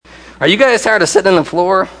Are you guys tired of sitting on the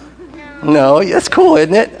floor? No, that's cool,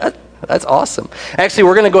 isn't it? That's awesome. Actually,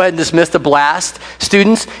 we're going to go ahead and dismiss the Blast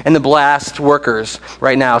students and the Blast workers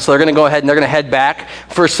right now. So they're going to go ahead and they're going to head back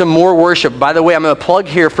for some more worship. By the way, I'm going to plug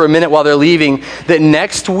here for a minute while they're leaving that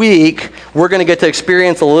next week we're going to get to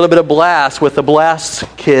experience a little bit of Blast with the Blast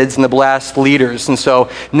kids and the Blast leaders. And so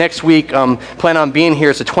next week, plan on being here.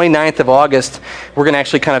 It's the 29th of August. We're going to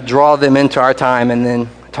actually kind of draw them into our time and then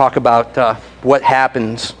talk about what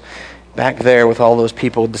happens back there with all those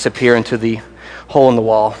people disappear into the hole in the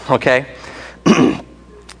wall, okay?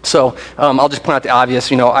 So I'll just point out the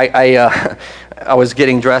obvious. You know, I was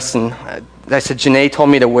getting dressed and I said, Janae told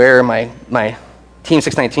me to wear my Team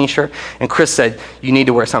 619 shirt, and Chris said, you need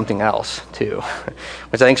to wear something else too,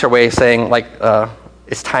 which I think is our way of saying, like,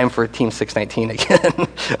 it's time for Team 619 again.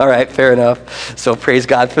 All right, fair enough. So praise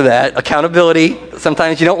God for that. Accountability,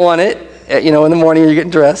 sometimes you don't want it. You know, in the morning when you're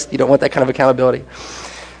getting dressed, you don't want that kind of accountability.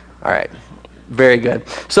 All right. Very good.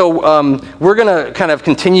 So we're going to kind of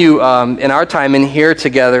continue in our time in here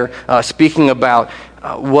together speaking about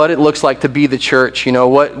what it looks like to be the church. You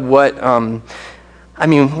know, I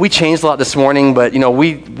mean, we changed a lot this morning, but, you know,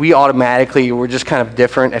 we automatically, we're just kind of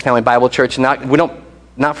different at Family Bible Church. Not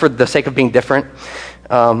for the sake of being different,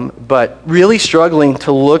 but really struggling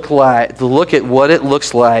to look at what it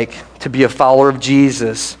looks like to be a follower of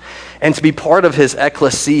Jesus and to be part of his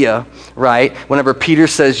ecclesia, right? Whenever Peter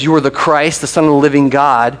says, you are the Christ, the Son of the living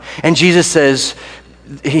God, and Jesus says,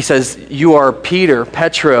 he says, you are Peter,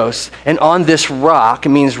 Petros, and on this rock, it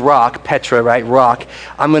means rock, Petra, right, rock,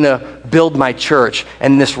 I'm going to build my church,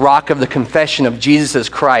 and this rock of the confession of Jesus as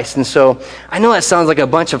Christ. And so I know that sounds like a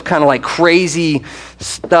bunch of kind of like crazy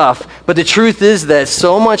stuff, but the truth is that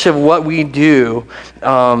so much of what we do,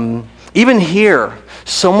 even here,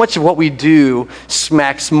 so much of what we do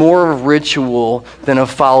smacks more of ritual than of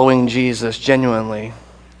following Jesus genuinely.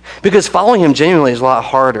 Because following him genuinely is a lot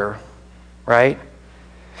harder, right?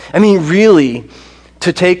 I mean, really,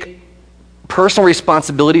 to take personal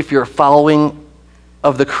responsibility for your following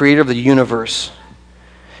of the creator of the universe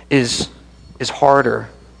is harder.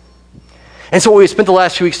 And so what we spent the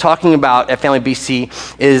last few weeks talking about at Family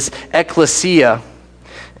BC is ecclesia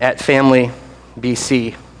at Family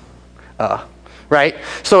BC. Right?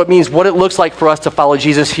 So it means what it looks like for us to follow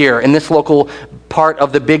Jesus here in this local part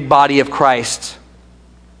of the big body of Christ.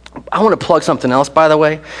 I want to plug something else, by the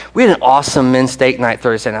way. We had an awesome men's steak night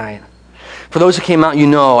Thursday night. For those who came out, you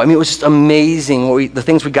know, I mean, it was just amazing the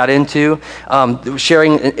things we got into.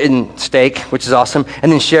 Sharing in steak, which is awesome,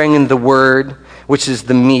 and then sharing in the Word, which is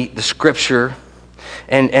the meat, the Scripture,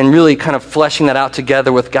 and really kind of fleshing that out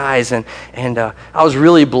together with guys. And I was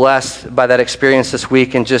really blessed by that experience this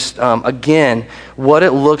week and just, again, what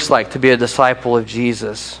it looks like to be a disciple of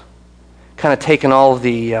Jesus. Kind of taking all of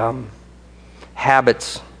the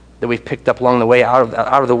habits that we've picked up along the way out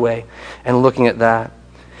of the way and looking at that.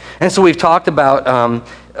 And so we've talked about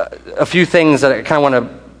a few things that I kind of want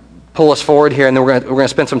to pull us forward here, and then we're going to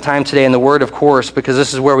spend some time today in the Word, of course, because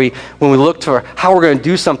this is where when we look to how we're going to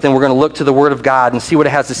do something, we're going to look to the Word of God and see what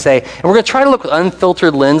it has to say. And we're going to try to look with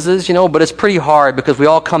unfiltered lenses, you know, but it's pretty hard because we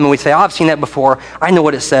all come and we say, oh, I've seen that before. I know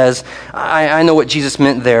what it says. I know what Jesus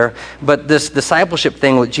meant there. But this discipleship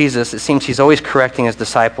thing with Jesus, it seems he's always correcting his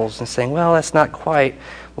disciples and saying, well, that's not quite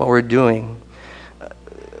what we're doing.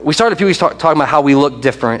 We started a few weeks talking about how we look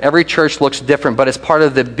different. Every church looks different, but it's part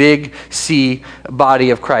of the big C body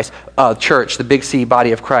of Christ. Church, the big C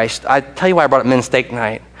body of Christ. I tell you why I brought up men's steak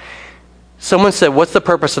night. Someone said, what's the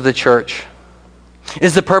purpose of the church?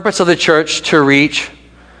 Is the purpose of the church to reach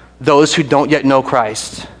those who don't yet know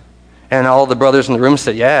Christ? And all the brothers in the room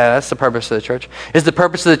said, yeah, that's the purpose of the church. Is the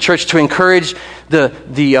purpose of the church to encourage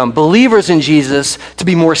the believers in Jesus to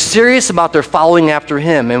be more serious about their following after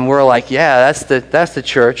him? And we're like, yeah, that's the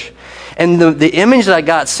church. And the image that I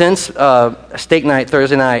got since steak night,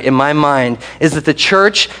 Thursday night, in my mind, is that the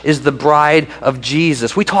church is the bride of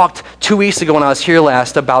Jesus. We talked 2 weeks ago when I was here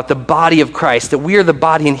last about the body of Christ, that we are the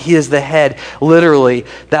body and he is the head. Literally,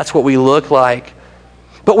 that's what we look like.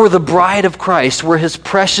 But we're the bride of Christ. We're his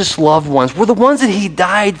precious loved ones. We're the ones that he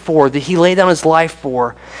died for, that he laid down his life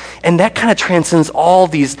for. And that kind of transcends all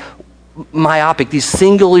these myopic, these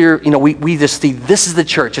singular, you know, we just see this is the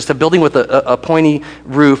church. It's a building with a pointy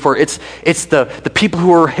roof, or it's the people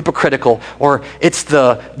who are hypocritical, or it's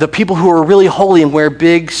the people who are really holy and wear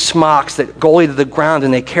big smocks that go to the ground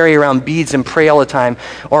and they carry around beads and pray all the time,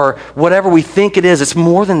 or whatever we think it is. It's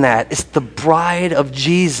more than that. It's the bride of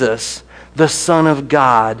Jesus, the Son of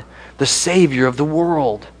God, the Savior of the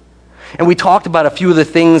world. And we talked about a few of the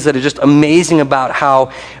things that are just amazing about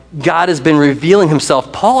how God has been revealing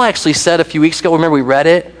himself. Paul actually said a few weeks ago, remember we read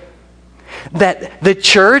it, that the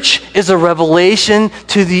church is a revelation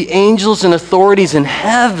to the angels and authorities in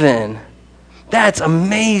heaven. That's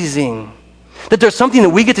amazing. That there's something that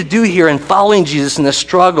we get to do here in following Jesus in the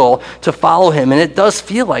struggle to follow him. And it does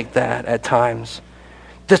feel like that at times.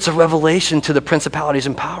 That's a revelation to the principalities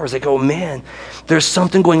and powers. They go, man, there's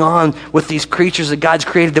something going on with these creatures that God's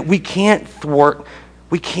created that we can't thwart.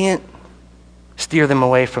 We can't steer them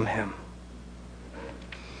away from him.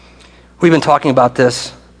 We've been talking about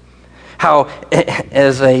this, how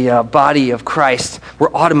as a body of Christ,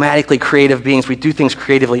 we're automatically creative beings. We do things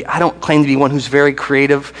creatively. I don't claim to be one who's very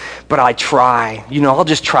creative, but I try. I'll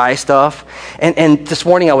just try stuff. And this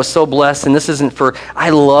morning I was so blessed, and this isn't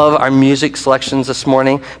I love our music selections this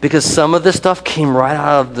morning because some of this stuff came right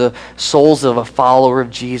out of the souls of a follower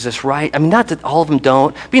of Jesus, right? I mean, not that all of them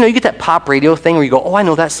don't, but you get that pop radio thing where you go, oh, I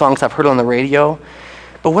know that song because I've heard it on the radio.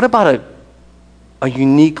 But what about a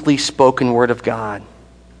uniquely spoken word of God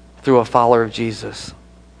through a follower of Jesus?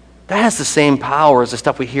 That has the same power as the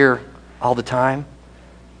stuff we hear all the time.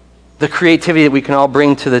 The creativity that we can all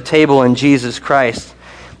bring to the table in Jesus Christ.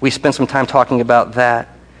 We spent some time talking about that.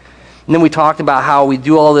 And then we talked about how we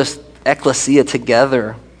do all this ecclesia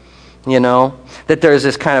together, that there's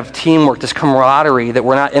this kind of teamwork, this camaraderie, that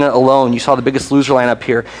we're not in it alone. You saw the Biggest Loser line up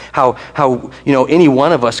here, how any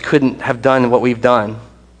one of us couldn't have done what we've done.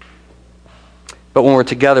 But when we're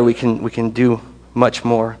together, we can do much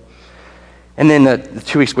more. And then the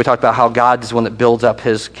 2 weeks we talked about how God is the one that builds up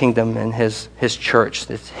his kingdom and his church.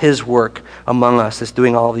 It's his work among us that's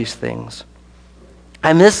doing all these things.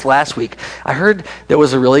 I missed last week. I heard there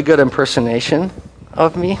was a really good impersonation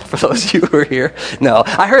of me, for those of you who are here. No,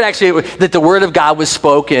 I heard actually that the word of God was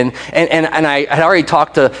spoken, and I had already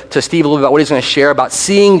talked to Steve a little bit about what he's going to share about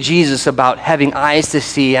seeing Jesus, about having eyes to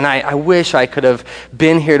see, and I wish I could have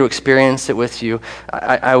been here to experience it with you.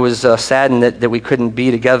 I was saddened that we couldn't be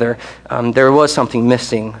together. There was something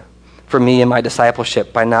missing for me in my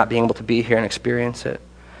discipleship by not being able to be here and experience it.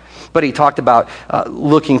 But he talked about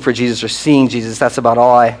looking for Jesus or seeing Jesus. That's about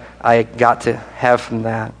all I got to have from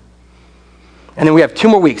that. And then we have 2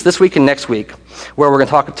 more weeks, this week and next week, where we're going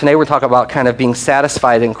to talk about kind of being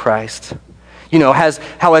satisfied in Christ.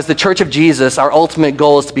 How as the church of Jesus, our ultimate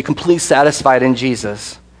goal is to be completely satisfied in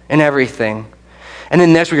Jesus, in everything. And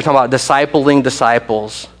then next week we're talking about discipling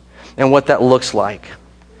disciples and what that looks like.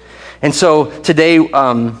 And so today,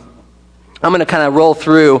 I'm going to kind of roll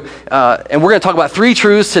through, and we're going to talk about 3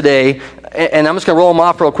 truths today, and I'm just going to roll them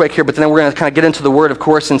off real quick here, but then we're going to kind of get into the Word, of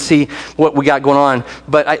course, and see what we got going on.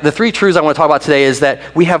 But the 3 truths I want to talk about today is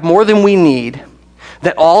that we have more than we need,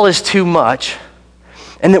 that all is too much,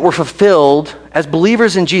 and that we're fulfilled, as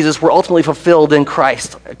believers in Jesus, we're ultimately fulfilled in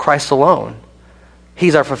Christ alone.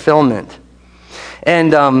 He's our fulfillment.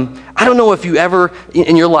 And I don't know if you ever,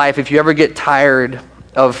 in your life, if you ever get tired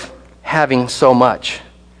of having so much.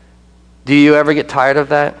 Do you ever get tired of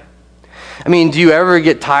that? I mean, do you ever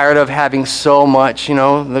get tired of having so much,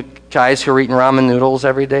 the guys who are eating ramen noodles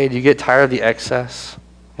every day, do you get tired of the excess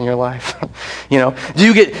in your life? Do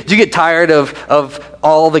you get tired of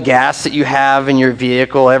all the gas that you have in your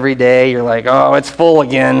vehicle every day? You're like, oh, it's full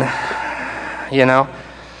again,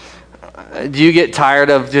 Do you get tired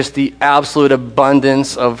of just the absolute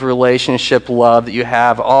abundance of relationship love that you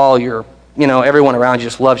have? All your, everyone around you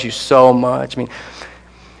just loves you so much. I mean,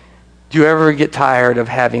 do you ever get tired of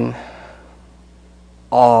having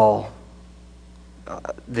all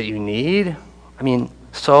that you need? I mean,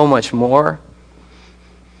 so much more.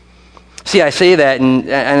 See, I say that, and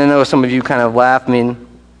I know some of you kind of laugh. I mean,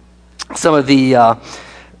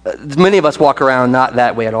 many of us walk around not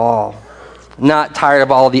that way at all. Not tired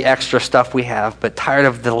of all the extra stuff we have, but tired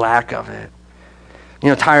of the lack of it.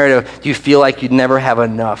 Tired of, do you feel like you'd never have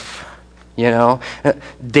enough?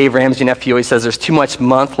 Dave Ramsey, nephew, always says there's too much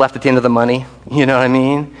month left at the end of the money. You know what I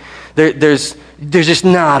mean? There's just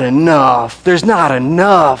not enough. There's not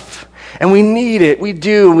enough. And we need it. We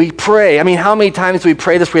do. We pray. I mean, how many times do we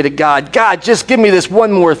pray this way to God? God, just give me this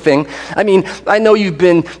one more thing. I mean, I know you've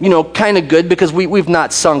been, kind of good because we've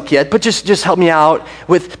not sunk yet, but just help me out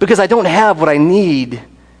because I don't have what I need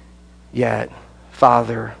yet.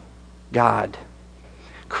 Father, God,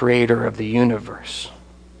 creator of the universe,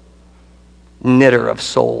 knitter of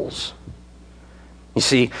souls. You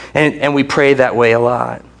see, and we pray that way a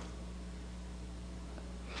lot.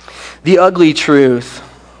 The ugly truth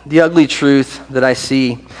that I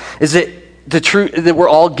see is that the truth that we're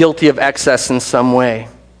all guilty of excess in some way,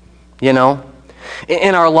 in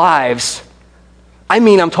our lives. I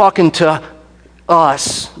mean, I'm talking to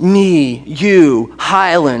us, me, you,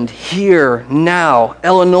 Highland, here, now,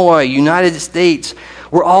 Illinois, United States.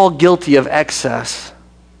 We're all guilty of excess.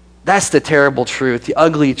 That's the terrible truth, the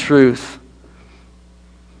ugly truth.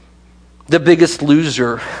 The Biggest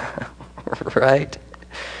Loser, right?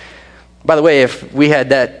 By the way, if we had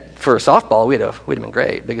that for softball, we'd have been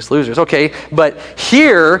great. Biggest Losers, okay. But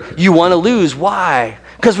here, you want to lose. Why?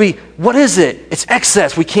 Because what is it? It's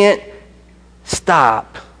excess. We can't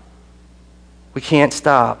stop. We can't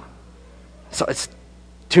stop. So it's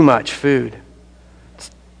too much food. It's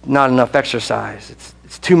not enough exercise.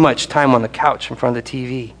 It's too much time on the couch in front of the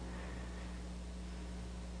TV.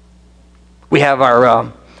 We have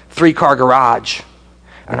our 3-car garage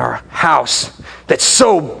and our house that's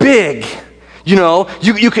so big, you know,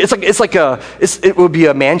 it would be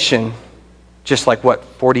a mansion, just like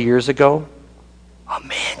 40 years ago? A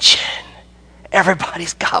mansion.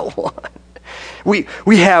 Everybody's got one.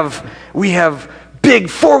 We have big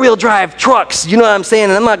 4-wheel drive trucks, you know what I'm saying?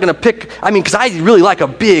 And I'm not going to because I really like a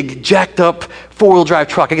big, jacked up 4-wheel drive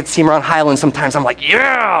truck. I get to see them around Highland sometimes. I'm like,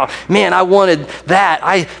 yeah, man, I wanted that.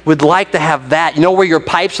 I would like to have that. You know where your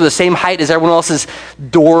pipes are the same height as everyone else's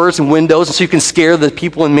doors and windows, and so you can scare the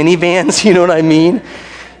people in minivans, you know what I mean?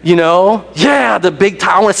 You know? Yeah, the big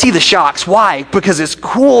tire. I want to see the shocks. Why? Because it's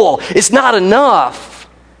cool. It's not enough.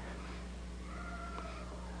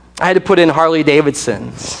 I had to put in Harley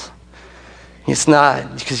Davidsons. It's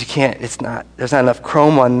not, because you can't, there's not enough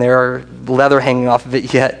chrome on there or leather hanging off of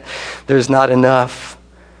it yet. There's not enough.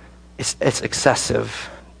 It's excessive,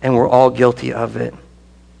 and we're all guilty of it.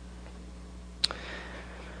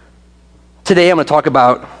 Today I'm going to talk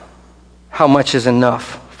about how much is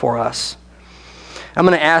enough for us. I'm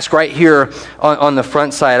going to ask right here on the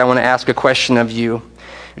front side, I want to ask a question of you.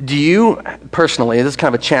 Do you, personally, this is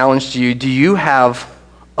kind of a challenge to you, do you have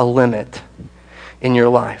a limit in your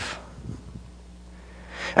life?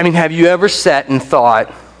 I mean, have you ever sat and thought,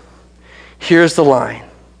 here's the line.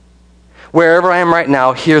 Wherever I am right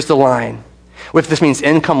now, here's the line. If this means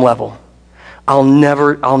income level, I'll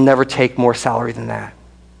never take more salary than that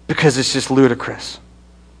because it's just ludicrous.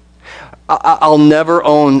 I'll never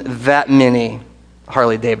own that many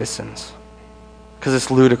Harley Davidsons because it's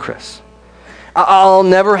ludicrous. I'll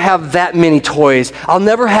never have that many toys. I'll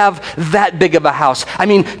never have that big of a house. I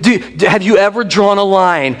mean, have you ever drawn a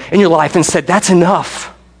line in your life and said, that's enough?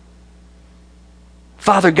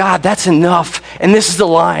 Father God, that's enough, and this is the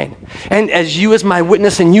line. And as you as my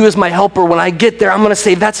witness and you as my helper, when I get there, I'm going to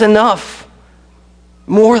say, that's enough.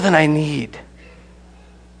 More than I need.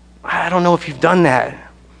 I don't know if you've done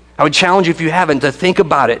that. I would challenge you, if you haven't, to think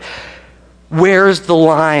about it. Where's the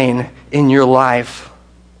line in your life?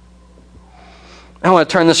 I want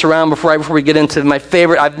to turn this around before we get into my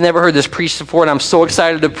favorite. I've never heard this preached before, and I'm so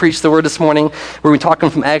excited to preach the word this morning. We're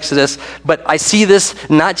talking from Exodus, but I see this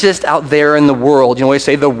not just out there in the world. You know, we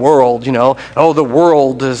say the world, you know, oh, the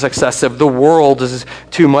world is excessive. The world is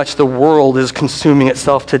too much. The world is consuming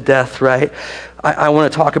itself to death, right? I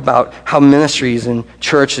want to talk about how ministries and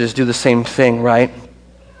churches do the same thing, right?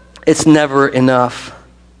 It's never enough.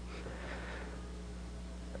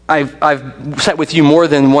 I've sat with you more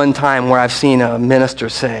than one time where I've seen a minister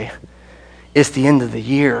say, it's the end of the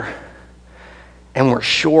year and we're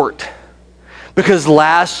short. Because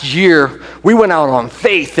last year we went out on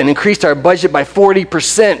faith and increased our budget by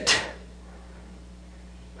 40%.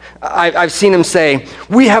 I've seen him say,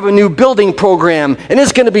 we have a new building program and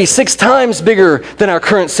it's going to be 6 times bigger than our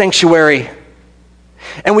current sanctuary.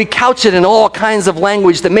 And we couch it in all kinds of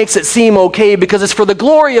language that makes it seem okay because it's for the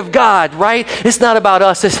glory of God, right? It's not about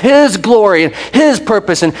us. It's His glory and His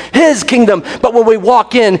purpose and His kingdom. But when we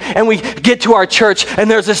walk in and we get to our church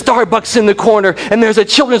and there's a Starbucks in the corner and there's a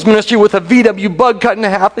children's ministry with a VW Bug cut in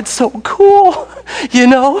half, it's so cool, you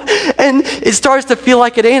know? And it starts to feel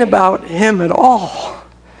like it ain't about Him at all.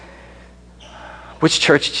 Which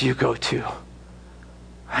church do you go to?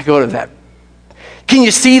 I go to that. Can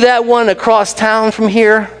you see that one across town from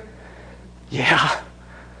here? Yeah,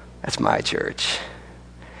 that's my church.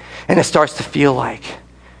 And it starts to feel like,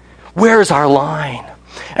 where's our line?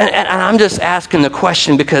 And I'm just asking the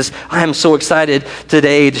question because I am so excited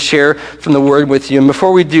today to share from the Word with you. And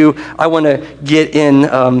before we do, I want to get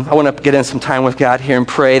in some time with God here and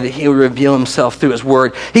pray that He will reveal Himself through His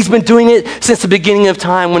Word. He's been doing it since the beginning of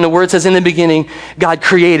time when the Word says, in the beginning, God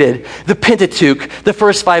created the Pentateuch, the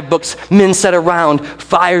first 5 books. Men sat around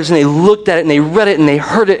fires and they looked at it and they read it and they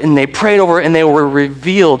heard it and they prayed over it and they were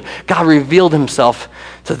revealed. God revealed Himself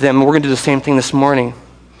to them. And we're going to do the same thing this morning.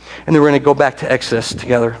 And then we're going to go back to Exodus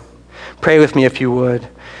together. Pray with me if you would.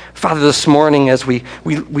 Father, this morning as we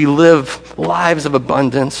live lives of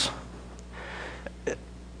abundance,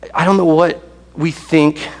 I don't know what we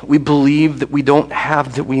think, we believe that we don't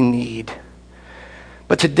have that we need.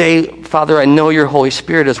 But today, Father, I know your Holy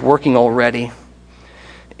Spirit is working already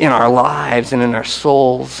in our lives and in our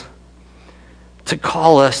souls to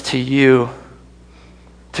call us to you,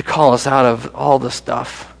 to call us out of all the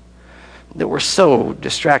stuff that we're so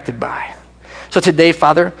distracted by. So today,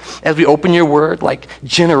 Father, as we open your word, like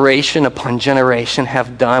generation upon generation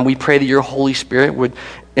have done, we pray that your Holy Spirit would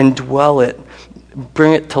indwell it,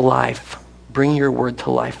 bring it to life, bring your word to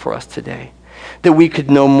life for us today. That we could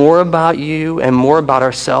know more about you and more about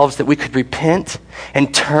ourselves, that we could repent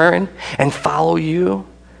and turn and follow you,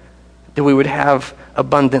 that we would have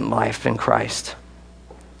abundant life in Christ.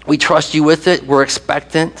 We trust you with it. We're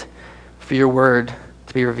expectant for your word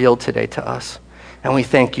to be revealed today to us. And we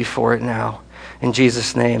thank you for it now. In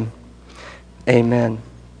Jesus' name, amen.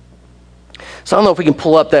 So I don't know if we can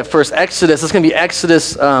pull up that first Exodus. It's going to be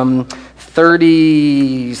Exodus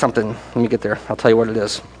 30-something. Let me get there. I'll tell you what it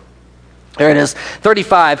is. There it is,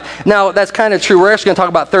 35. Now, that's kind of true. We're actually going to talk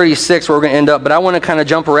about 36, where we're going to end up, but I want to kind of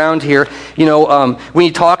jump around here. You know, when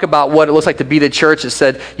you talk about what it looks like to be the church, it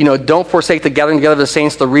said, you know, don't forsake the gathering together of the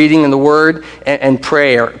saints, the reading and the word, and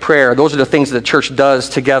prayer. Those are the things that the church does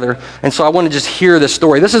together. And so I want to just hear this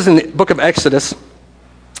story. This is in the book of Exodus,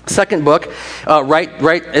 second book. Right?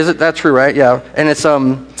 Is it that true, right? Yeah. And it's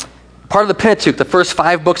part of the Pentateuch, the first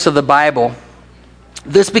 5 books of the Bible.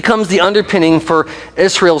 This becomes the underpinning for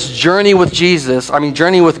Israel's journey with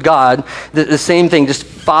journey with God, the same thing, just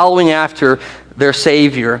following after their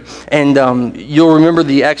Savior. And you'll remember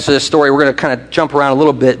the Exodus story. We're going to kind of jump around a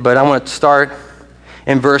little bit, but I want to start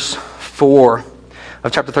in verse 4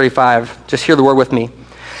 of chapter 35. Just hear the word with me.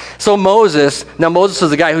 So Moses is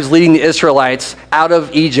the guy who's leading the Israelites out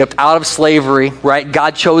of Egypt, out of slavery, right?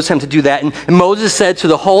 God chose him to do that. And Moses said to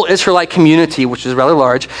the whole Israelite community, which is rather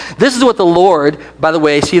large, this is what the Lord, by the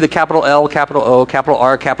way, see the capital L, capital O, capital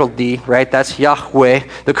R, capital D, right? That's Yahweh,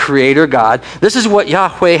 the Creator God. This is what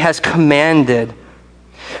Yahweh has commanded.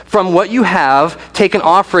 From what you have, take an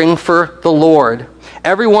offering for the Lord.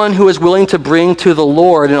 Everyone who is willing to bring to the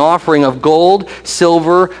Lord an offering of gold,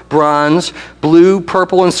 silver, bronze, blue,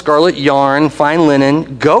 purple, and scarlet yarn, fine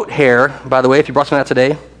linen, goat hair. By the way, if you brought some of that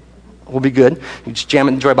today, we'll be good. You just jam it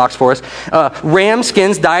in the joy box for us. Ram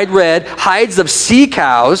skins dyed red, hides of sea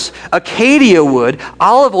cows, acacia wood,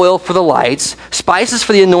 olive oil for the lights, spices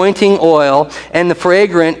for the anointing oil, and the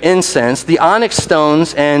fragrant incense, the onyx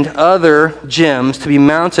stones, and other gems to be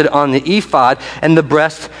mounted on the ephod and the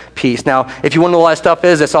breastpiece. Now, if you want to know what that stuff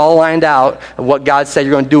is, it's all lined out of what God said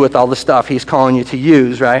you're going to do with all the stuff he's calling you to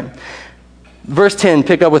use, right? Verse 10,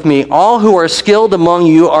 pick up with me. All who are skilled among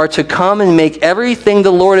you are to come and make everything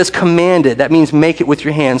the Lord has commanded. That means make it with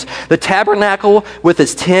your hands. The tabernacle with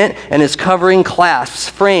its tent and its covering, clasps,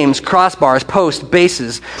 frames, crossbars, posts,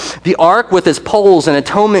 bases. The ark with its poles and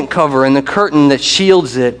atonement cover and the curtain that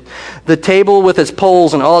shields it. The table with its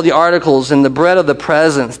poles and all the articles and the bread of the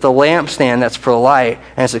presence. The lampstand that's for light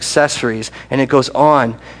and its accessories. And it goes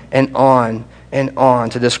on and on and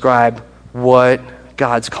on to describe what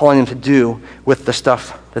God's calling them to do with the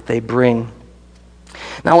stuff that they bring.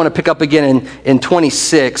 Now I want to pick up again in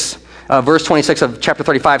 26, verse 26 of chapter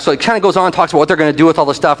 35. So it kind of goes on and talks about what they're going to do with all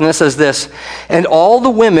the stuff. And it says this, and all the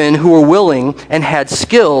women who were willing and had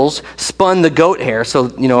skills spun the goat hair. So,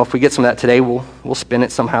 you know, if we get some of that today, we'll spin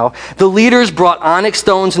it somehow. The leaders brought onyx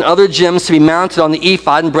stones and other gems to be mounted on the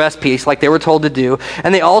ephod and breastpiece like they were told to do.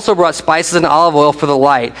 And they also brought spices and olive oil for the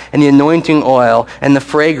light and the anointing oil and the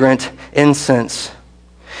fragrant incense.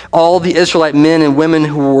 All the Israelite men and women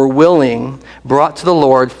who were willing brought to the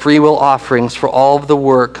Lord freewill offerings for all of the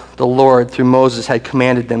work the Lord through Moses had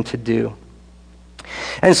commanded them to do.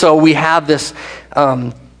 And so we have this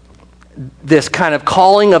this kind of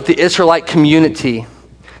calling of the Israelite community.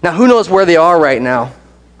 Now, who knows where they are right now?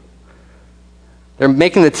 They're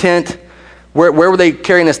making the tent. Where were they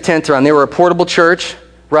carrying this tent around? They were a portable church,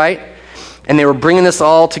 right? And they were bringing this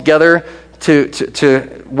all together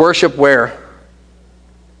to worship where?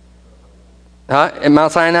 In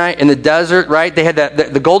Mount Sinai, in the desert, right? They had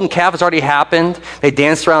the golden calf has already happened. They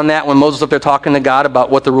danced around that when Moses was up there talking to God about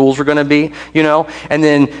what the rules were going to be, you know? And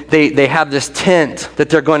then they have this tent that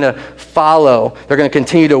they're going to follow. They're going to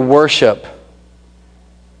continue to worship.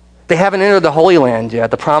 They haven't entered the Holy Land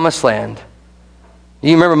yet, the Promised Land.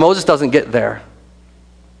 You remember, Moses doesn't get there.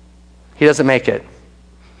 He doesn't make it.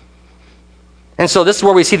 And so this is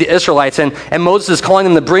where we see the Israelites, and Moses is calling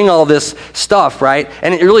them to bring all this stuff, right?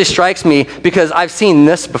 And it really strikes me because I've seen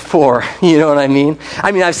this before, you know what I mean?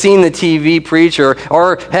 I mean, I've seen the TV preacher,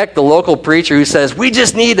 or heck, the local preacher who says, we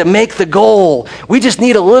just need to make the goal. We just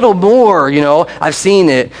need a little more, you know? I've seen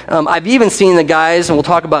it. I've even seen the guys, and we'll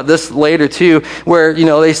talk about this later too, where, you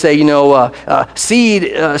know, they say, you know,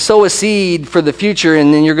 sow a seed for the future,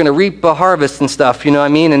 and then you're going to reap a harvest and stuff, you know what I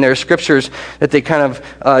mean? And there are scriptures that they kind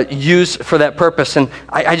of use for that purpose. purpose. And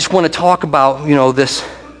I just want to talk about, this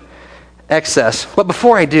excess. But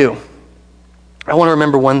before I do, I want to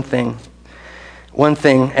remember one thing,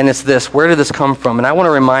 and it's this: where did this come from? And I want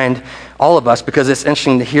to remind all of us, because it's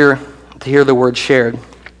interesting to hear the word shared.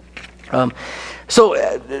 So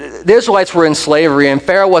the Israelites were in slavery, and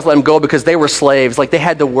Pharaoh wasn't letting them go because they were slaves. Like, they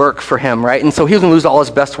had to work for him, right? And so he was going to lose all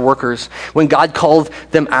his best workers. When God called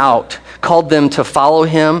them out, called them to follow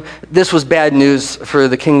him, this was bad news for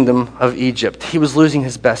the kingdom of Egypt. He was losing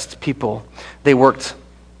his best people. They worked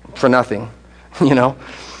for nothing,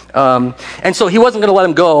 And so he wasn't going to let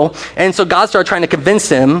them go. And so God started trying to convince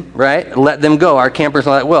him, right? Let them go. Our campers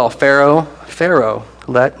are like, well, Pharaoh,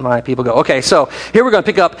 let my people go. Okay, so here we're going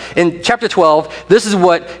to pick up in chapter 12. This is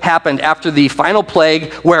what happened after the final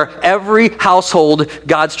plague, where every household,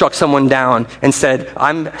 God struck someone down and said,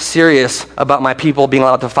 I'm serious about my people being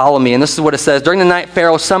allowed to follow me. And this is what it says. During the night,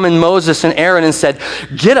 Pharaoh summoned Moses and Aaron and said,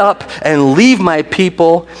 get up and leave my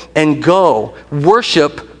people and go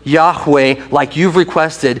worship Yahweh like you've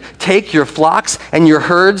requested. Take your flocks and your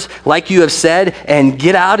herds like you have said and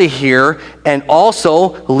get out of here, and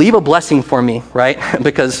also leave a blessing for me, right?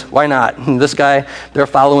 Because why not? This guy they're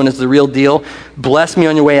following is the real deal. Bless me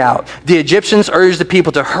on your way out. The Egyptians urged the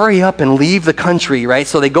people to hurry up and leave the country, right?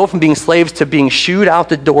 So they go from being slaves to being shooed out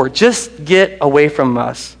the door. Just get away from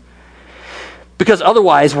us, because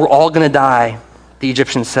otherwise we're all going to die, the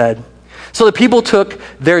Egyptians said. So the people took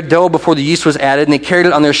their dough before the yeast was added, and they carried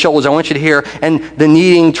it on their shoulders. I want you to hear. And the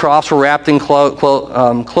kneading troughs were wrapped in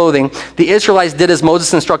clothing. The Israelites did as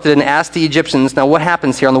Moses instructed and asked the Egyptians. Now what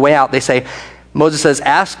happens here on the way out? They say, Moses says,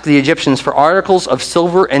 ask the Egyptians for articles of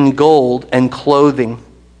silver and gold and clothing.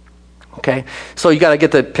 Okay? So you got to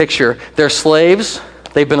get the picture. They're slaves.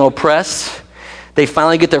 They've been oppressed. They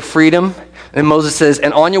finally get their freedom. And Moses says,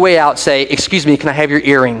 and on your way out, say, excuse me, can I have your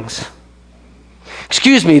earrings?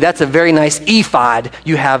 Excuse me, that's a very nice ephod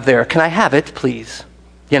you have there. Can I have it, please?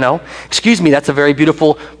 Excuse me, that's a very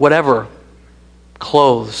beautiful whatever.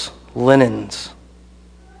 Clothes, linens,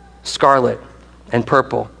 scarlet and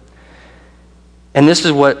purple. And this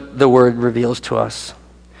is what the word reveals to us.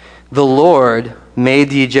 The Lord made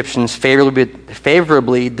the Egyptians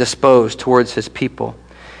favorably disposed towards his people,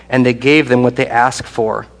 and they gave them what they asked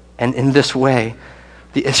for. And in this way,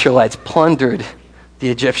 the Israelites plundered the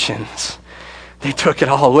Egyptians. They took it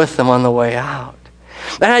all with them on the way out.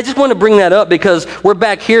 And I just want to bring that up because we're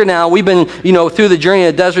back here now. We've been, through the journey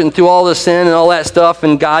of the desert and through all the sin and all that stuff.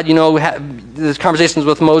 And God, there's conversations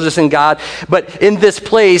with Moses and God. But in this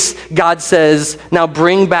place, God says, now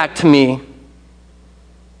bring back to me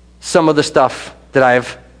some of the stuff that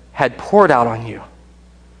I've had poured out on you.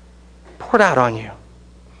 Poured out on you.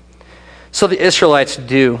 So the Israelites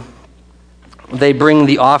do. They bring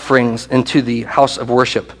the offerings into the house of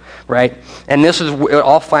worship. Right? And this is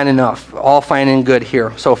all fine enough, all fine and good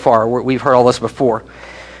here so far. We've heard all this before.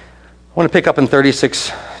 I want to pick up in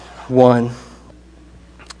 36:1.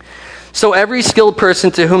 So every skilled person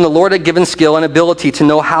to whom the Lord had given skill and ability to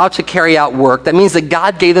know how to carry out work, that means that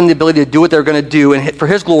God gave them the ability to do what they're going to do and for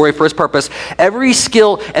his glory, for his purpose. Every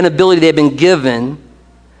skill and ability they've been given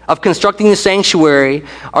of constructing the sanctuary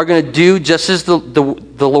are going to do just as the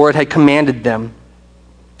Lord had commanded them.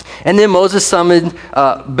 And then Moses summoned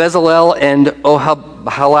Bezalel and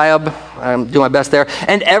Oholiab, I'm doing my best there,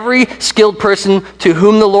 and every skilled person to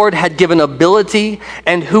whom the Lord had given ability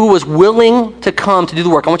and who was willing to come to do the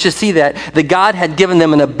work. I want you to see that God had given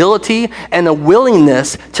them an ability and a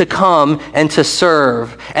willingness to come and to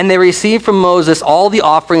serve. And they received from Moses all the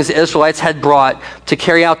offerings the Israelites had brought to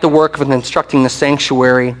carry out the work of constructing the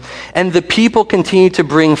sanctuary. And the people continued to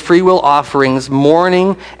bring free will offerings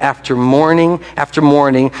morning after morning after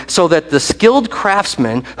morning, so that the skilled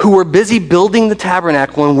craftsmen who were busy building the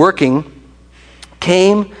tabernacle and working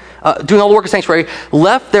came, doing all the work of sanctuary,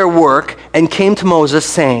 left their work and came to Moses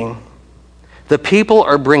saying, the people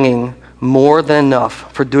are bringing more than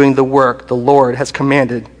enough for doing the work the Lord has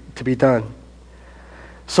commanded to be done.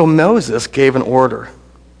 So Moses gave an order,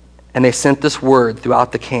 and they sent this word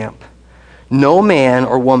throughout the camp. No man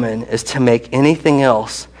or woman is to make anything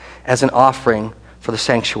else as an offering for the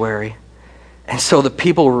sanctuary. And so the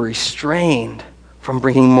people were restrained from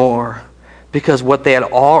bringing more, because what they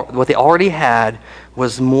already had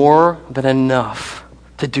was more than enough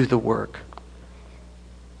to do the work.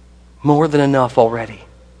 More than enough already.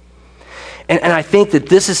 And I think that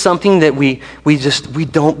this is something that we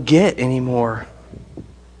don't get anymore.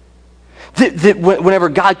 That whenever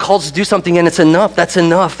God calls us to do something and it's enough, that's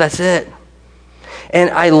it. And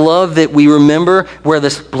I love that we remember where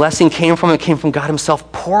this blessing came from. It came from God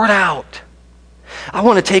himself, poured out. I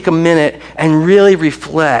want to take a minute and really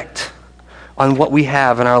reflect on what we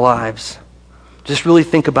have in our lives. Just really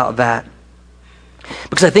think about that.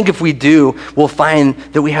 Because I think if we do, we'll find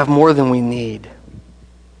that we have more than we need.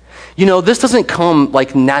 You know, this doesn't come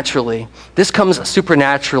like naturally. This comes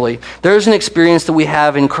supernaturally. There's an experience that we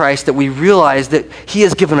have in Christ that we realize that he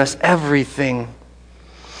has given us everything.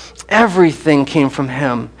 Everything came from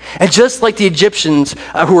him. And just like the Egyptians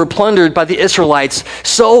who were plundered by the Israelites,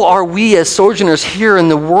 so are we as sojourners here in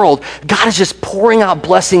the world. God is just pouring out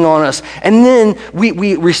blessing on us. And then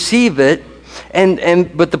we receive it.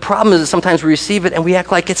 But the problem is that sometimes we receive it and we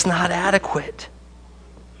act like it's not adequate.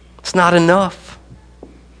 It's not enough.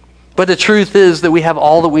 But the truth is that we have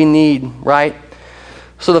all that we need, right?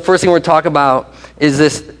 So the first thing we're talking about is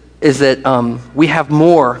that we have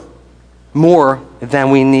more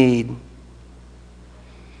than we need.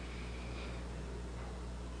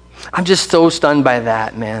 I'm just so stunned by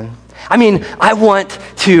that, man. I mean, I want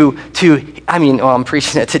I'm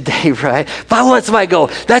preaching it today, right? But I want somebody to go,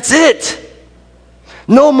 that's it.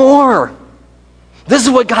 No more. This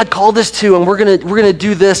is what God called us to, and we're gonna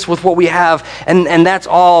do this with what we have, and that's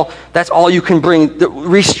all you can bring.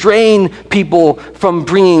 Restrain people from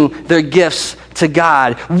bringing their gifts to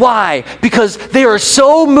God. Why? Because they are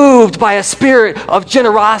so moved by a spirit of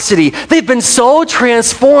generosity. They've been so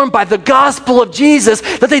transformed by the gospel of Jesus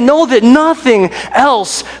that they know that nothing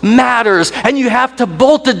else matters. And you have to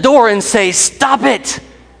bolt the door and say, stop it.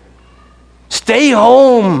 Stay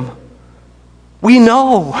home. We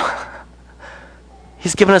know.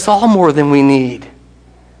 He's given us all more than we need.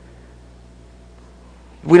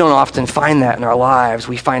 We don't often find that in our lives.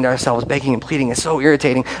 We find ourselves begging and pleading. It's so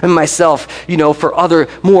irritating. And myself, for other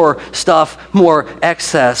more stuff, more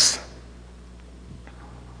excess.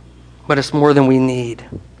 But it's more than we need.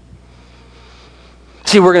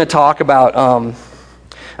 See, we're going to talk about,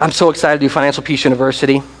 I'm so excited to do Financial Peace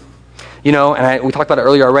University. We talked about it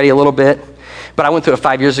earlier already a little bit. But I went through it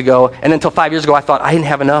 5 years ago. And until 5 years ago, I thought I didn't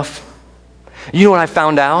have enough. You know what I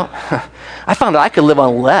found out? I found out I could live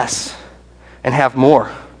on less and have more.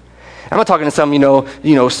 I'm not talking to some,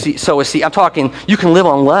 sow a seed. I'm talking you can live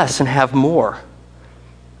on less and have more.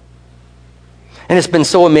 And it's been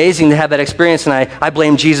so amazing to have that experience, and I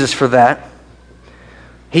blame Jesus for that.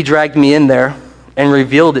 He dragged me in there and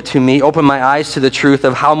revealed it to me, opened my eyes to the truth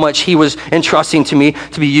of how much he was entrusting to me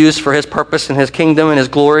to be used for his purpose and his kingdom and his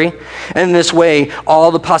glory. And in this way,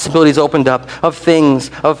 all the possibilities opened up of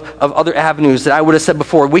things, of other avenues that I would have said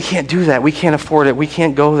before, we can't do that, we can't afford it, we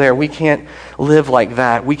can't go there, we can't live like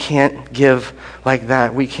that, we can't give like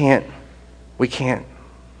that, we can't.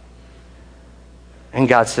 And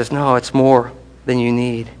God says, no, it's more than you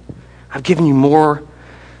need. I've given you more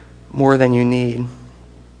than you need.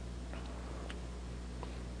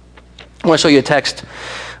 I want to show you a text.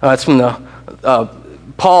 It's from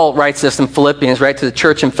Paul writes this in Philippians, right, to the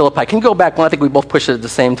church in Philippi. Can you go back one? I think we both pushed it at the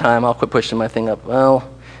same time. I'll quit pushing my thing up. Well,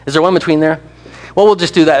 is there one between there? Well, we'll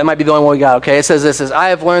just do that. It might be the only one we got, okay? It says this, I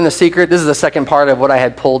have learned the secret. This is the second part of what I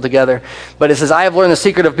had pulled together. But it says, I have learned the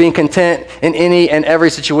secret of being content in any and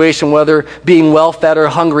every situation, whether being well-fed or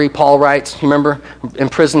hungry, Paul writes, you remember, in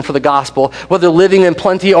prison for the gospel, whether living in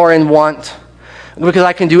plenty or in want, because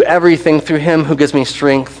I can do everything through him who gives me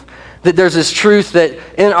strength. That there's this truth that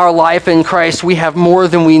in our life in Christ, we have more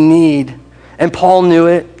than we need. And Paul knew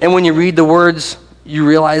it. And when you read the words, you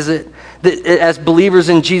realize it. That as believers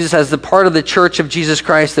in Jesus, as the part of the church of Jesus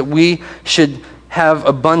Christ, that we should have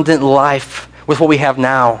abundant life with what we have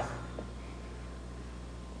now.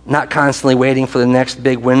 Not constantly waiting for the next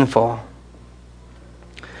big windfall.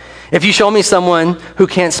 If you show me someone who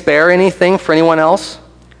can't spare anything for anyone else,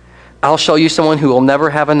 I'll show you someone who will never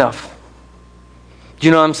have enough. Do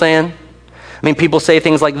you know what I'm saying? I mean, people say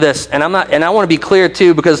things like this, and I want to be clear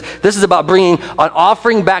too, because this is about bringing an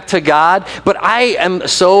offering back to God, but I am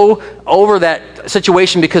so over that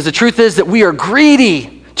situation because the truth is that we are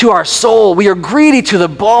greedy to our soul. We are greedy to the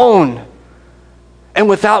bone. And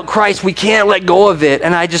without Christ, we can't let go of it.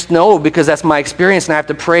 And I just know because that's my experience, and I have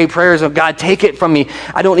to pray prayers of God, take it from me.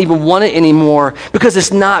 I don't even want it anymore because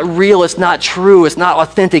it's not real, it's not true, it's not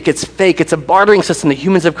authentic, it's fake. It's a bartering system that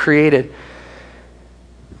humans have created.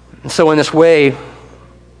 And so in this way,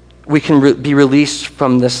 we can be released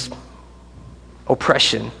from this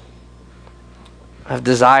oppression of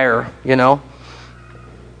desire,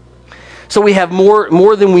 So we have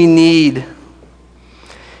more than we need.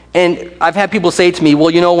 And I've had people say to me,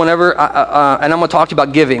 well, whenever, and I'm going to talk to you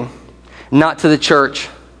about giving, not to the church.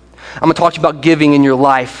 I'm going to talk to you about giving in your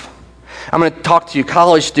life. I'm going to talk to you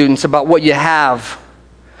college students about what you have.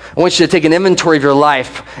 I want you to take an inventory of your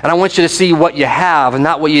life, and I want you to see what you have and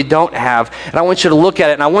not what you don't have. And I want you to look at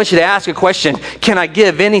it, and I want you to ask a question: can I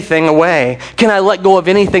give anything away? Can I let go of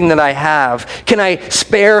anything that I have? Can I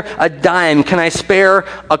spare a dime? Can I spare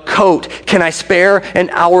a coat? Can I spare an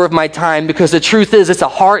hour of my time? Because the truth is, it's a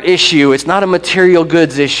heart issue. It's not a material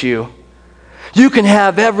goods issue. You can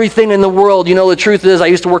have everything in the world. You know, the truth is, I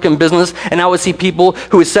used to work in business, and I would see people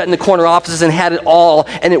who would sit in the corner offices and had it all,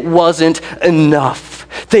 and it wasn't enough.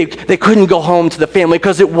 They couldn't go home to the family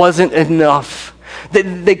because it wasn't enough.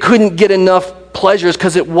 They couldn't get enough pleasures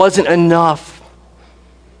because it wasn't enough.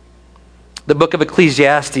 The book of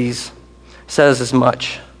Ecclesiastes says as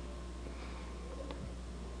much.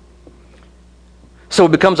 So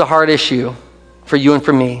it becomes a hard issue for you and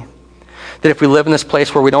for me, that if we live in this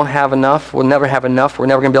place where we don't have enough, we'll never have enough, we're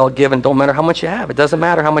never going to be able to give, and don't matter how much you have. It doesn't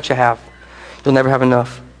matter how much you have. You'll never have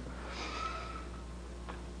enough.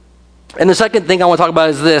 And the second thing I want to talk about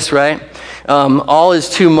is this, right? All is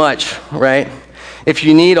too much, right? If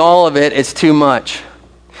you need all of it, it's too much.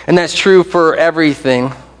 And that's true for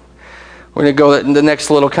everything. We're going to go to the next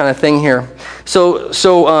little kind of thing here. So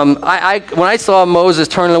when I saw Moses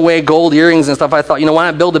turning away gold earrings and stuff, I thought,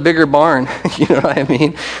 why not build a bigger barn? You know what I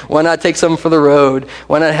mean? Why not take some for the road?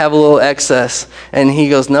 Why not have a little excess? And he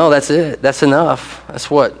goes, no, that's it. That's enough.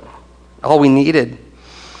 That's all we needed.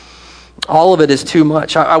 All of it is too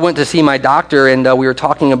much. I went to see my doctor, and we were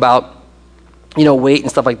talking about, weight and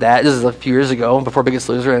stuff like that. This is a few years ago, before Biggest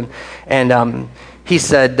Loser. And he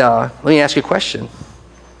said, let me ask you a question.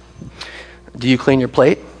 Do you clean your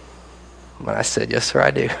plate? And I said, yes, sir,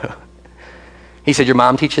 I do. He said, your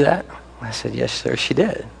mom teach you that? I said, yes, sir, she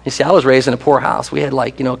did. You see, I was raised in a poor house. We had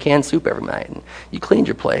canned soup every night. And you cleaned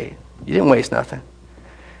your plate. You didn't waste nothing.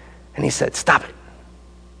 And he said, stop it.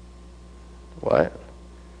 What?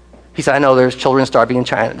 He said, I know there's children starving in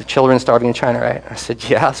China. The children starving in China, right? I said,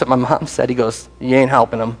 yeah, that's what my mom said. He goes, you ain't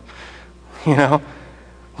helping them.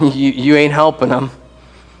 You ain't helping them.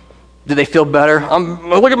 Do they feel better?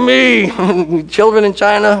 Look at me, children in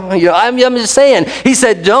China. I'm just saying. He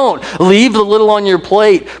said, don't. Leave the little on your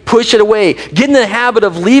plate. Push it away. Get in the habit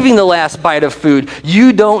of leaving the last bite of food.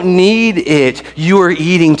 You don't need it. You are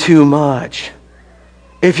eating too much.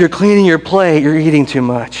 If you're cleaning your plate, you're eating too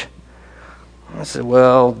much. I said,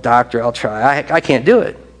 well, doctor, I'll try. I can't do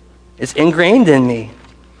it. It's ingrained in me.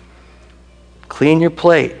 Clean your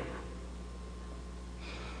plate.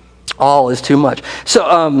 All is too much. So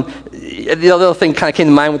the other thing kind of came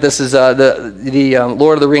to mind with this is the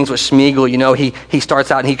Lord of the Rings with Smeagol. He starts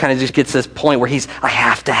out and he kind of just gets this point where I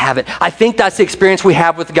have to have it. I think that's the experience we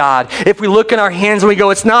have with God. If we look in our hands and we go,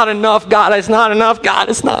 it's not enough, God, it's not enough, God,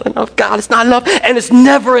 it's not enough, God, it's not enough, and it's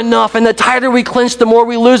never enough, and the tighter we clench, the more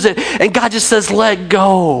we lose it, and God just says, let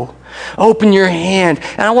go. Open your hand.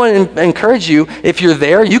 And I want to encourage you, if you're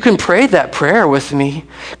there, you can pray that prayer with me.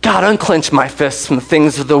 God, unclench my fists from the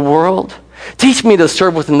things of the world. Teach me to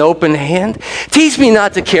serve with an open hand. Teach me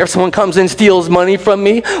not to care if someone comes and steals money from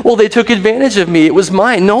me. Well, they took advantage of me. It was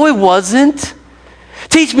mine. No, it wasn't.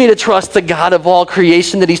 Teach me to trust the God of all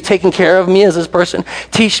creation, that he's taking care of me as this person.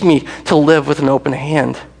 Teach me to live with an open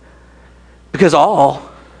hand. Because all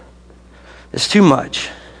is too much.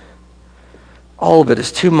 All of it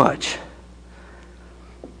is too much.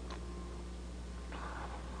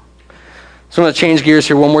 So I'm going to change gears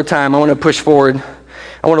here one more time. I want to push forward.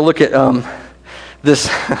 I want to look at this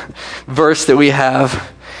verse that we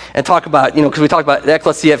have and talk about, because we talked about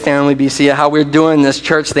Ecclesia at Family BC, how we're doing this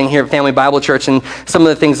church thing here at Family Bible Church, and some of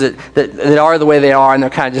the things that are the way they are, and they're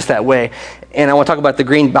kind of just that way. And I want to talk about the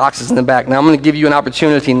green boxes in the back. Now, I'm going to give you an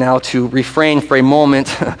opportunity now to refrain for a moment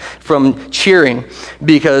from cheering,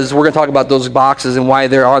 because we're going to talk about those boxes and why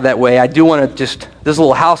they are that way. I do want to this is a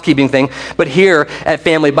little housekeeping thing, but here at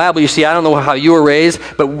Family Bible, you see, I don't know how you were raised,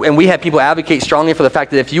 and we have people advocate strongly for the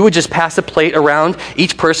fact that if you would just pass a plate around,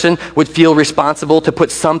 each person would feel responsible to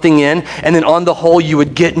put something in, and then on the whole, you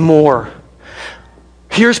would get more.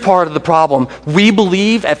 Here's part of the problem. We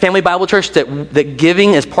believe at Family Bible Church that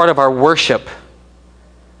giving is part of our worship.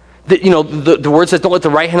 That, the word says, don't let the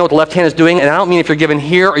right hand know what the left hand is doing. And I don't mean if you're given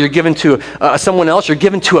here or you're given to someone else. You're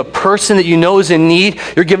given to a person that you know is in need.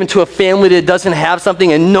 You're given to a family that doesn't have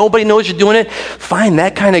something and nobody knows you're doing it. Find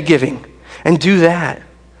that kind of giving and do that.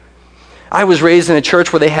 I was raised in a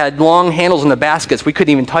church where they had long handles in the baskets. We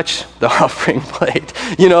couldn't even touch the offering plate.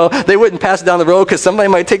 They wouldn't pass it down the road because somebody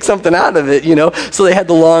might take something out of it, So they had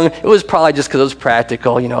the long, it was probably just because it was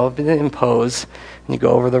practical, it didn't impose. And you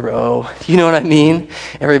go over the row. You know what I mean?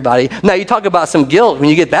 Everybody. Now, you talk about some guilt. When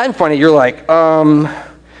you get that in front of you, you're like,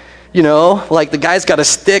 You know, like the guy's got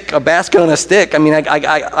a basket on a stick. I mean,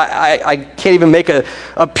 I can't even make a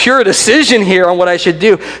pure decision here on what I should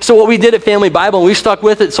do. So what we did at Family Bible, and we stuck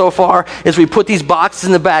with it so far, is we put these boxes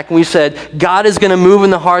in the back and we said, God is going to move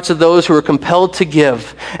in the hearts of those who are compelled to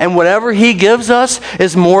give. And whatever he gives us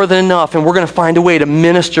is more than enough. And we're going to find a way to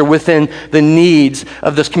minister within the needs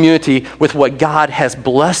of this community with what God has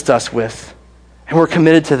blessed us with. And we're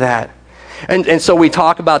committed to that. And so we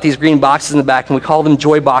talk about these green boxes in the back, and we call them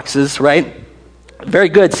joy boxes, right? Very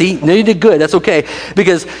good. See, you did good. That's okay.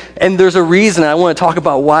 And there's a reason. I want to talk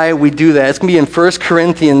about why we do that. It's going to be in 1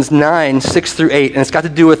 Corinthians 9, 6 through 8, and it's got to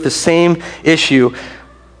do with the same issue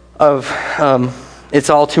of it's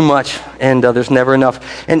all too much, and there's never enough.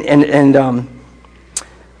 Or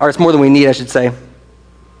it's more than we need, I should say.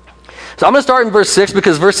 So I'm going to start in verse 6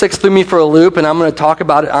 because verse 6 threw me for a loop, and I'm going to talk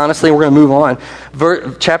about it honestly, and we're going to move on.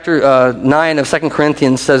 Chapter 9 of 2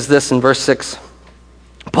 Corinthians says this in verse 6.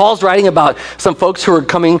 Paul's writing about some folks who are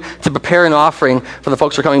coming to prepare an offering for the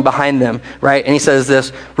folks who are coming behind them, right? And he says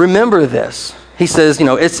this, remember this. He says,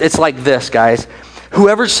 it's like this, guys.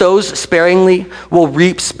 Whoever sows sparingly will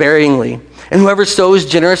reap sparingly, and whoever sows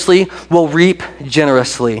generously will reap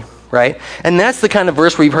generously. Right? And that's the kind of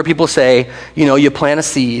verse where you've heard people say, you plant a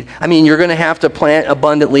seed. I mean, you're going to have to plant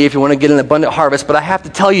abundantly if you want to get an abundant harvest, but I have to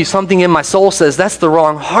tell you, something in my soul says that's the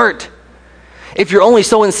wrong heart. If you're only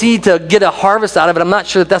sowing seed to get a harvest out of it, I'm not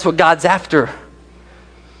sure that that's what God's after.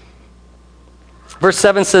 Verse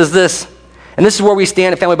 7 says this, and this is where we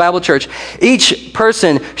stand at Family Bible Church. Each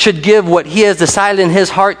person should give what he has decided in his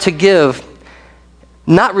heart to give,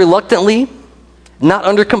 not reluctantly, not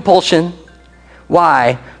under compulsion.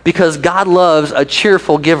 Why? Because God loves a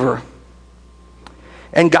cheerful giver.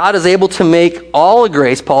 And God is able to make all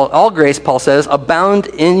grace, Paul says, abound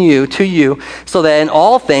in you, to you, so that in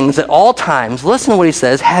all things, at all times, listen to what he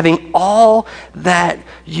says, having all that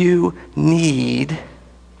you need,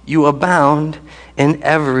 you abound in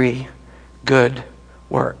every good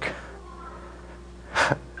work.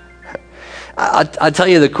 I'll tell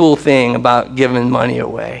you the cool thing about giving money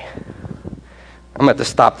away. I'm going to have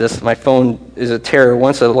to stop this. My phone is a terror.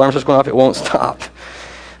 Once the alarm starts going off, it won't stop.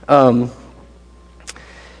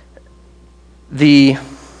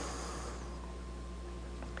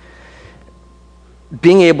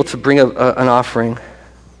 Being able to bring an offering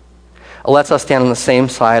lets us stand on the same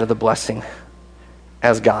side of the blessing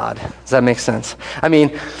as God. Does that make sense? I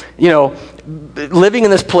mean, living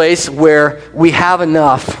in this place where we have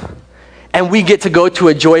enough, and we get to go to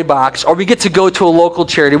a joy box, or we get to go to a local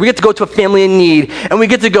charity, we get to go to a family in need, and we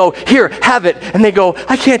get to go, here, have it. And they go,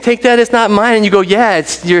 I can't take that, it's not mine. And you go, yeah,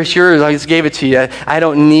 it's yours, I just gave it to you. I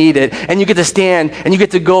don't need it. And you get to stand, and you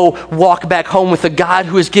get to go walk back home with a God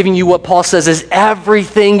who is giving you what Paul says is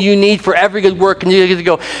everything you need for every good work. And you get to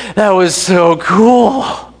go, that was so cool.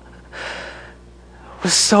 It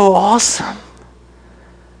was so awesome.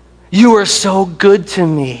 You are so good to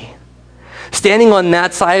me. Standing on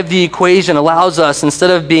that side of the equation allows us, instead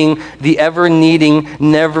of being the ever-needing,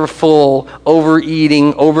 never-full,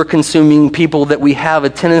 overeating, over-consuming people that we have a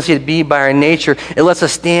tendency to be by our nature, it lets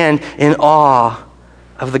us stand in awe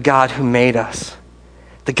of the God who made us,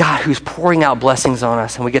 the God who's pouring out blessings on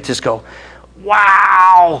us, and we get to just go,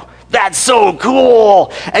 wow, that's so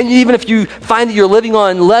cool. And even if you find that you're living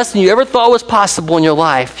on less than you ever thought was possible in your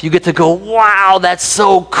life, you get to go, wow, that's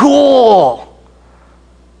so cool.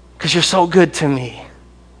 Because you're so good to me.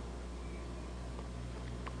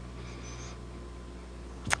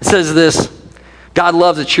 It says this, God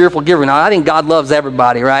loves a cheerful giver. Now, I think God loves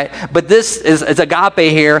everybody, right? But this is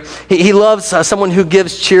agape here. He loves someone who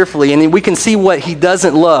gives cheerfully, and we can see what he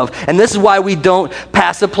doesn't love. And this is why we don't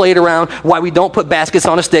pass a plate around, why we don't put baskets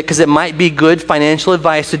on a stick, because it might be good financial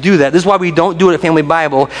advice to do that. This is why we don't do it at Family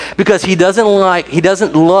Bible, because he doesn't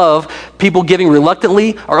love people giving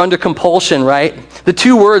reluctantly or under compulsion, right? The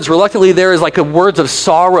two words, reluctantly, there is like words of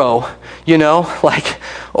sorrow, like,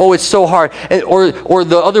 oh, it's so hard. Or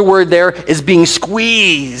the other word there is being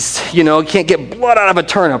squeezed. You can't get blood out of a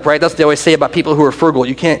turnip, right? That's what they always say about people who are frugal.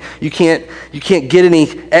 You can't get any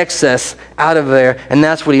excess out of there. And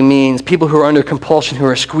that's what he means. People who are under compulsion, who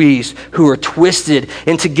are squeezed, who are twisted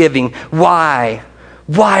into giving. Why?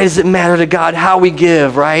 Why does it matter to God how we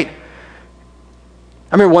give, right? I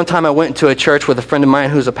remember one time I went into a church with a friend of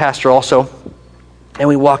mine who's a pastor also. And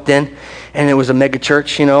we walked in, and it was a mega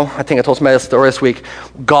church, I think I told somebody this story this week.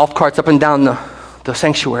 Golf carts up and down the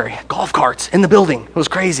sanctuary. Golf carts in the building. It was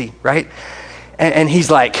crazy, right? And he's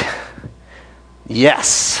like,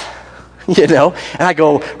 yes. And I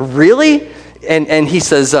go, really? And he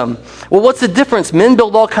says, well, what's the difference? Men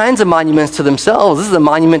build all kinds of monuments to themselves. This is a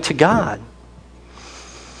monument to God.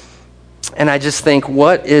 And I just think,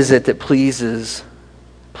 what is it that pleases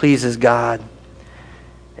God?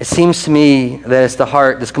 It seems to me that it's the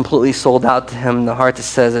heart that's completely sold out to him, the heart that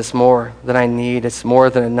says, it's more than I need, it's more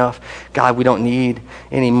than enough. God, we don't need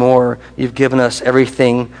any more. You've given us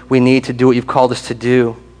everything we need to do what you've called us to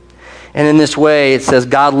do. And in this way, it says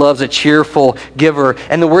God loves a cheerful giver.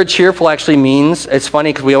 And the word cheerful actually means, it's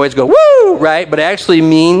funny because we always go, woo, right? But it actually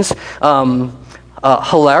means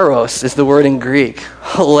hilaros is the word in Greek.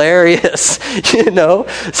 Hilarious,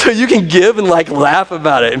 So you can give and laugh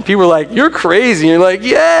about it. And people are like, you're crazy. And you're like,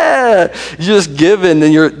 yeah. You're just giving,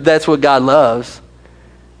 and that's what God loves.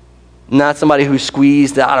 Not somebody who's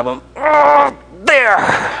squeezed out of them. Oh, there.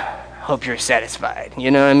 Hope you're satisfied.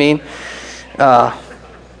 You know what I mean?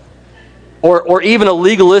 Or even a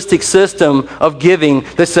legalistic system of giving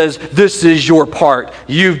that says, this is your part.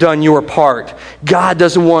 You've done your part. God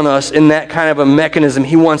doesn't want us in that kind of a mechanism.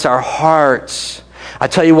 He wants our hearts. I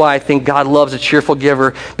tell you why I think God loves a cheerful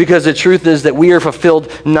giver, because the truth is that we are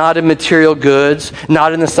fulfilled not in material goods,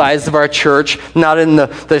 not in the size of our church, not in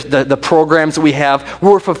the programs that we have.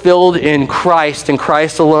 We're fulfilled in Christ and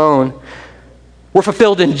Christ alone. We're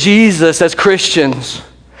fulfilled in Jesus as Christians.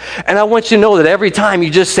 And I want you to know that every time you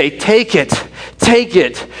just say, take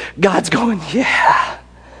it, God's going, yeah,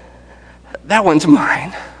 that one's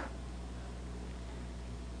mine.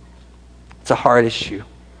 It's a hard issue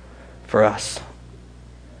for us.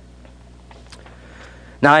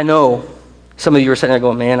 Now I know some of you are sitting there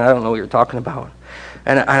going, man, I don't know what you're talking about.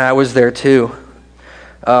 And I was there too.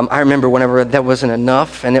 I remember whenever that wasn't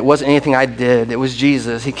enough, and it wasn't anything I did. It was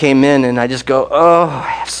Jesus. He came in, and I just go, oh, I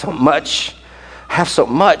have so much.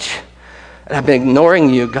 And I've been ignoring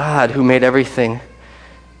you, God, who made everything.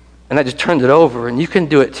 And I just turned it over, and you can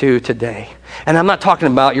do it too today. And I'm not talking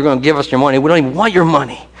about you're going to give us your money. We don't even want your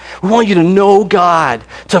money. We want you to know God,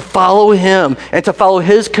 to follow him, and to follow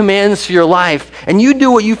his commands for your life. And you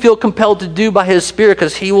do what you feel compelled to do by his Spirit,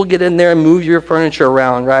 because he will get in there and move your furniture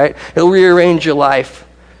around, right? He'll rearrange your life.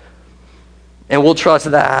 And we'll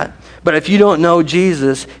trust that. But if you don't know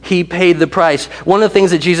Jesus, he paid the price. One of the things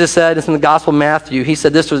that Jesus said is in the Gospel of Matthew. He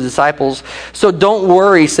said this to his disciples. So don't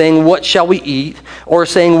worry saying, what shall we eat? Or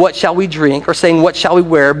saying, what shall we drink? Or saying, what shall we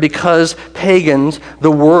wear? Because pagans, the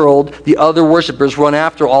world, the other worshipers run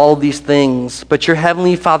after all these things. But your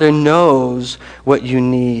heavenly Father knows what you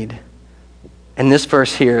need. And this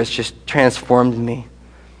verse here has just transformed me.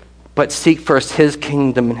 But seek first his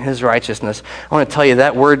kingdom and his righteousness. I want to tell you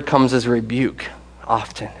that word comes as a rebuke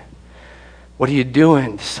often. What are you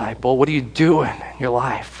doing, disciple? What are you doing in your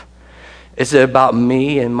life? Is it about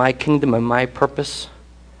me and my kingdom and my purpose?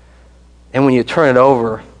 And when you turn it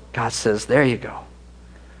over, God says, there you go.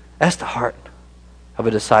 That's the heart of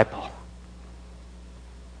a disciple.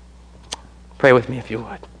 Pray with me if you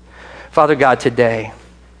would. Father God, today,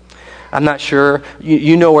 I'm not sure.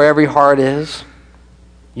 You know where every heart is.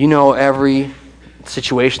 You know every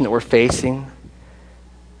situation that we're facing.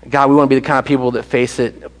 God, we want to be the kind of people that face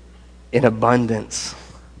it in abundance.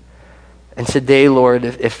 And today, Lord,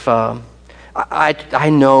 if I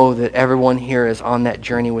know that everyone here is on that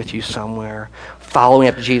journey with you somewhere, following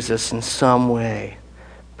up Jesus in some way,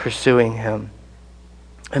 pursuing him,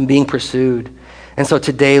 and being pursued. And so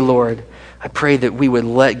today, Lord, I pray that we would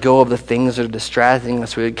let go of the things that are distracting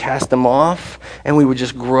us. We would cast them off, and we would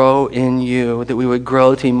just grow in you, that we would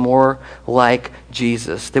grow to be more like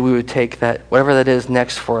Jesus, that we would take that, whatever that is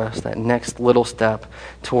next for us, that next little step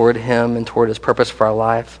toward him and toward his purpose for our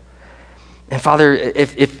life. And Father,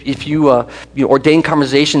 if you ordain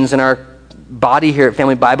conversations in our body here at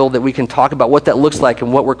Family Bible that we can talk about what that looks like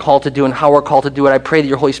and what we're called to do and how we're called to do it, I pray that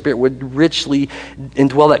your Holy Spirit would richly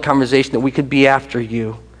indwell that conversation, that we could be after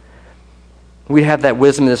you. We'd have that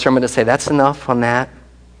wisdom and discernment to say, that's enough on that.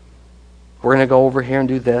 We're going to go over here and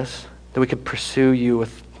do this. That we could pursue you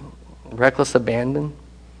with reckless abandon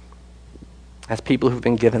as people who've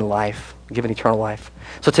been given life, given eternal life.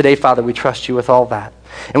 So today, Father, we trust you with all that.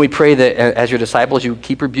 And we pray that as your disciples, you would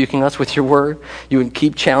keep rebuking us with your word. You would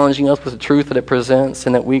keep challenging us with the truth that it presents,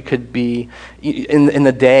 and that we could be, in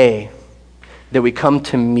the day that we come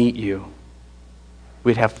to meet you,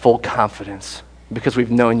 we'd have full confidence because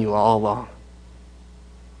we've known you all along.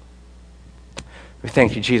 We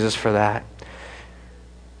thank you, Jesus, for that.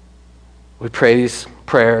 We pray these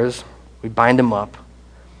prayers. We bind them up.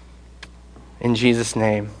 In Jesus'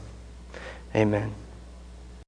 name, amen.